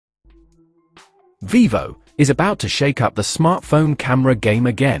Vivo is about to shake up the smartphone camera game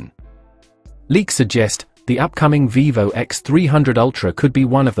again. Leaks suggest the upcoming Vivo X300 Ultra could be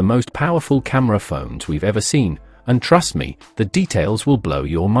one of the most powerful camera phones we've ever seen, and trust me, the details will blow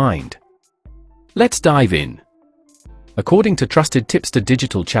your mind. Let's dive in. According to trusted tipster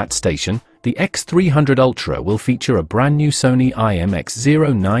digital chat station, the X300 Ultra will feature a brand new Sony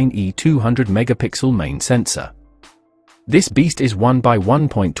IMX09E 200-megapixel main sensor. This beast is 1 by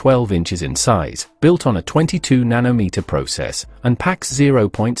 1.12 inches in size, built on a 22-nanometer process, and packs 0.7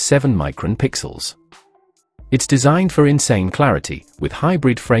 micron pixels. It's designed for insane clarity, with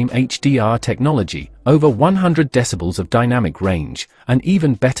hybrid frame HDR technology, over 100 decibels of dynamic range, and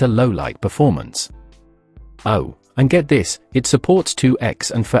even better low-light performance. Oh, and get this, it supports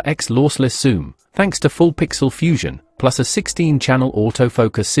 2x and 4x lossless zoom, thanks to full pixel fusion, plus a 16-channel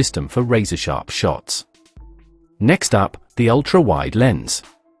autofocus system for razor-sharp shots. Next up, the ultra-wide lens.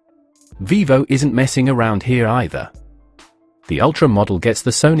 Vivo isn't messing around here either. The Ultra model gets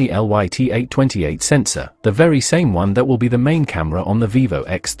the Sony LYT-828 sensor, the very same one that will be the main camera on the Vivo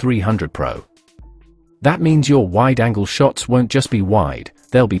X300 Pro. That means your wide-angle shots won't just be wide,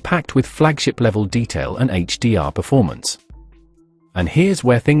 they'll be packed with flagship-level detail and HDR performance. And here's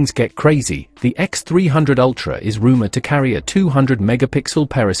where things get crazy, the X300 Ultra is rumored to carry a 200-megapixel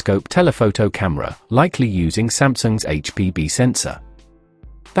periscope telephoto camera, likely using Samsung's HPB sensor.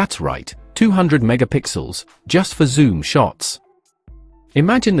 That's right, 200 megapixels, just for zoom shots.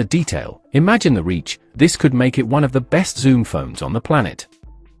 Imagine the detail, imagine the reach, this could make it one of the best zoom phones on the planet.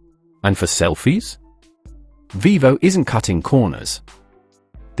 And for selfies? Vivo isn't cutting corners.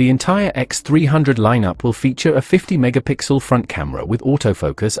 The entire X300 lineup will feature a 50-megapixel front camera with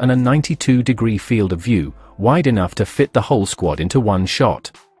autofocus and a 92-degree field of view, wide enough to fit the whole squad into one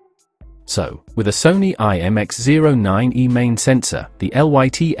shot. So, with a Sony IMX09E main sensor, the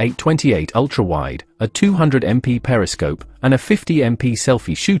LYT-828 ultra-wide, a 200MP periscope, and a 50MP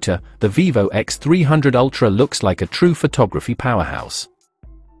selfie shooter, the Vivo X300 Ultra looks like a true photography powerhouse.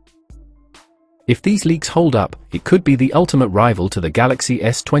 If these leaks hold up, it could be the ultimate rival to the Galaxy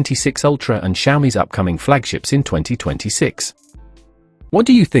S26 Ultra and Xiaomi's upcoming flagships in 2026. What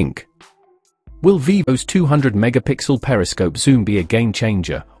do you think? Will Vivo's 200-megapixel periscope zoom be a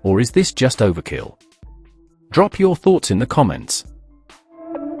game-changer, or is this just overkill? Drop your thoughts in the comments.